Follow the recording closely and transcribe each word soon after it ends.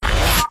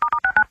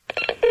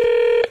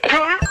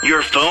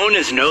Your phone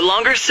is no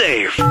longer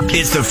safe.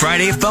 It's the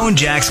Friday Phone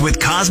Jacks with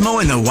Cosmo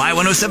and the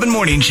Y107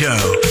 Morning Show.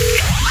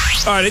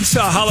 All right, it's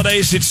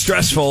holidays. It's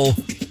stressful.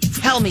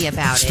 Tell me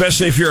about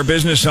Especially if you're a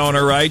business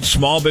owner, right?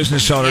 Small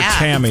business owner, Yeah.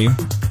 Tammy.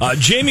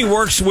 Jamie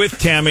works with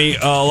Tammy,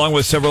 along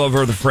with several of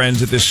her other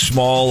friends, at this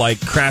small,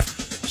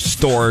 craft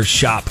store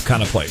shop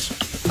kind of place.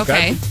 it.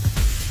 Okay.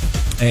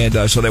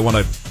 And so they want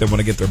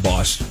to get their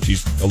boss.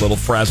 She's a little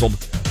frazzled.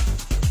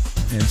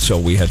 And so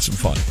we had some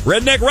fun.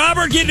 Redneck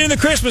Robert getting in the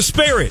Christmas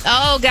spirit.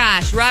 Oh,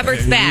 gosh.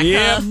 Robert's back,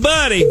 Yeah, huh?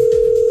 buddy.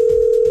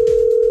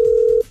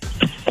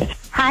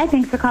 Hi,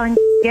 thanks for calling.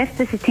 Yes,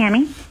 this is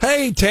Tammy.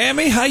 Hey,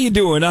 Tammy, how you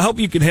doing? I hope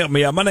you can help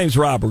me out. My name's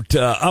Robert.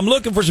 I'm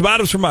looking for some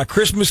items for my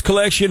Christmas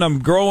collection. I'm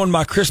growing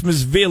my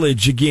Christmas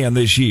village again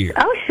this year.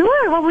 Oh,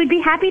 sure. Well, we'd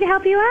be happy to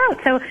help you out.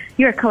 So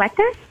you're a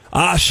collector?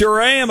 I sure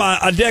am.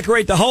 I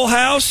decorate the whole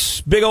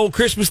house. Big old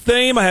Christmas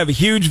theme. I have a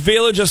huge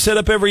village I set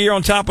up every year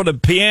on top of the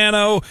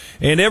piano,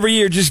 and every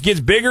year it just gets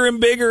bigger and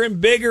bigger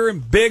and bigger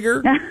and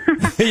bigger.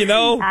 You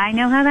know? I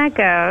know how that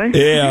goes.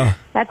 Yeah.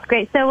 That's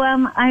great. So,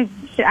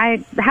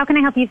 how can I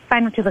help you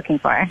find what you're looking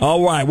for?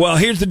 All right. Well,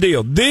 here's the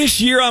deal. This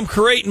year I'm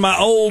creating my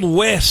Old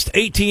West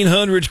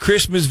 1800s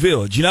Christmas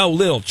village. You know,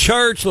 little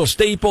church, little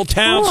steeple,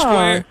 town Cool.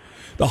 square,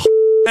 the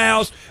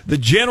house, the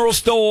general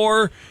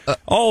store,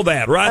 all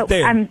that right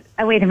there.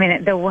 Wait a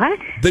minute. The what?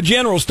 The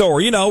general store,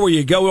 you know, where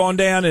you go on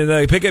down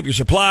and pick up your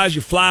supplies,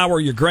 your flour,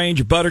 your grains,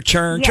 your butter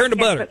churn. Yes, Turn to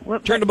yes, butter.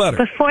 but Turn to butter.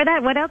 Before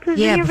that, what else is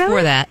Yeah, in your before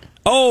village? that.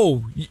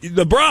 Oh,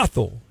 the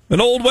brothel. An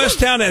old West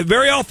town, that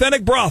very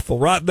authentic brothel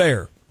right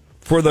there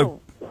for the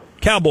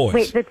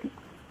cowboys. Wait,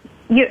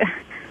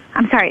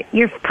 I'm sorry.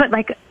 You've put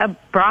a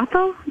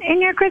brothel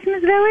in your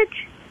Christmas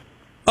village?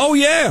 Oh,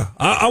 yeah.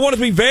 I want it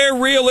to be very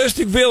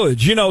realistic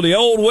village. You know, the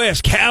Old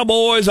West,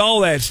 cowboys, all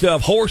that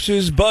stuff.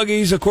 Horses,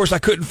 buggies. Of course, I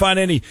couldn't find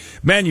any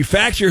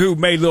manufacturer who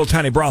made little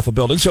tiny brothel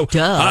buildings. So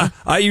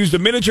I used a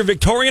miniature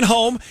Victorian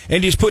home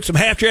and just put some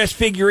half-dressed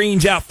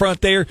figurines out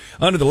front there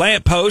under the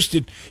lamppost.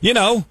 And, you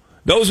know,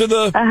 those are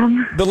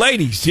the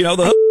ladies, you know.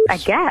 I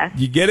guess.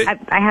 You get it?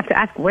 I have to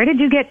ask, where did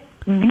you get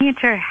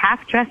miniature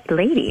half-dressed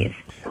ladies?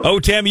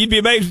 Oh, Tammy, you'd be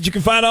amazed what you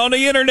can find on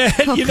the internet,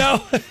 you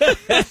know.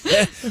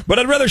 But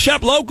I'd rather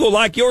shop local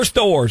like your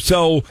store.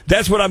 So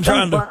that's what I'm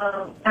trying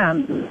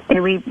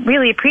to. We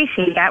really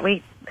appreciate that.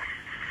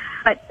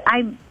 But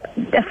I'm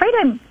afraid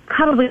I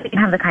probably don't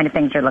have the kind of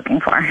things you're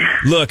looking for.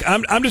 Look,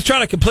 I'm just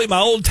trying to complete my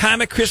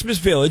old-timey Christmas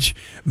village,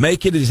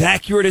 make it as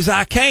accurate as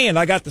I can.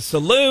 I got the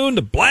saloon,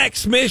 the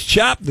blacksmith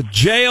shop, the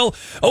jail.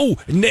 Oh,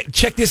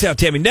 check this out,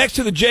 Tammy. Next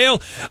to the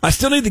jail, I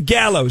still need the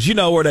gallows, you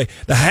know, where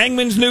the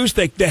hangman's noose,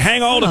 they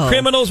hang all the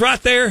criminals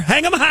right there.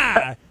 Hang them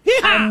high.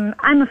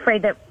 I'm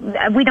afraid that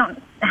we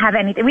don't have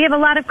anything. We have a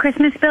lot of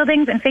Christmas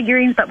buildings and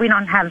figurines, but we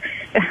don't have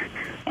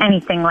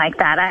anything like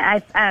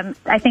that.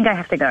 I think I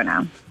have to go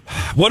now.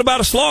 What about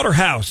a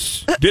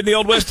slaughterhouse? Didn't the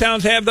Old West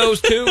towns have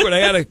those too, where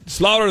they had to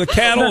slaughter the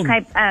cattle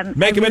and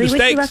make them into wish you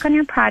steaks? luck on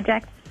your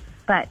project,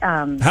 but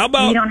how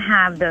about, we don't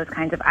have those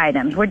kinds of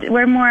items.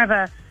 We're more of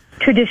a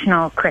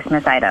traditional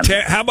Christmas item.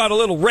 How about a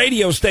little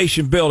radio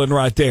station building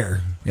right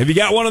there? Have you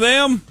got one of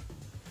them?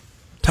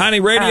 Tiny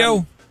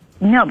radio?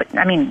 No, but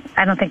I mean,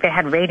 I don't think they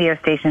had radio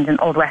stations in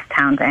Old West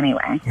towns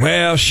anyway.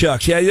 Well,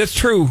 shucks. Yeah, that's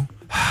true.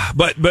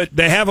 But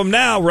they have them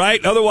now,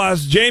 right?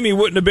 Otherwise, Jamie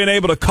wouldn't have been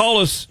able to call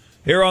us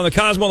here on the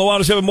Cosmo and the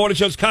 107 Morning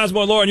Show. It's Cosmo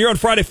and Lauren. You're on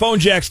Friday Phone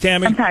Jacks,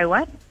 Tammy. I'm sorry,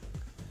 what?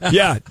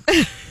 Yeah.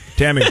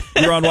 Tammy,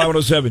 you're on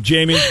Y107.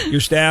 Jamie, your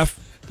staff,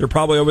 they're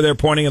probably over there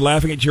pointing and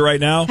laughing at you right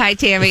now. Hi,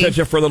 Tammy. They set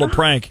you up for a little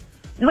prank.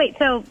 Wait,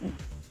 so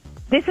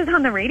this is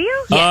on the radio?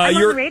 Yeah. I'm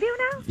on the radio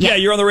now? Yeah,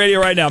 you're on the radio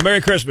right now.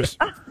 Merry Christmas.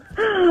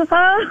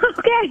 Oh,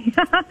 okay.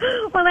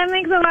 Well, that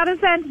makes a lot of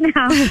sense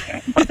now.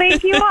 Well,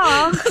 thank you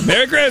all.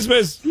 Merry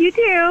Christmas. You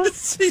too.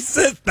 She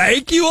said,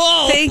 thank you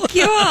all. Thank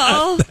you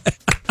all.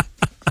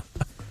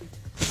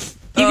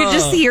 You could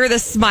just hear the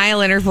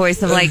smile in her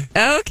voice. I'm like,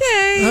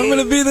 okay. I'm going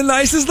to be the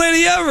nicest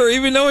lady ever,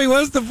 even though he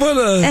wants to put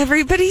a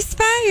Everybody's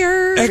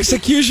fired.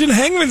 execution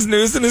hangman's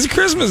noose in his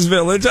Christmas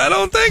village. I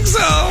don't think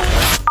so.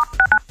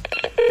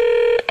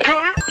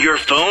 Your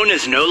phone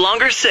is no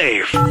longer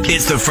safe.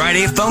 It's the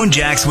Friday Phone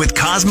Jacks with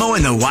Cosmo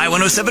and the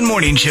Y107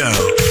 Morning Show.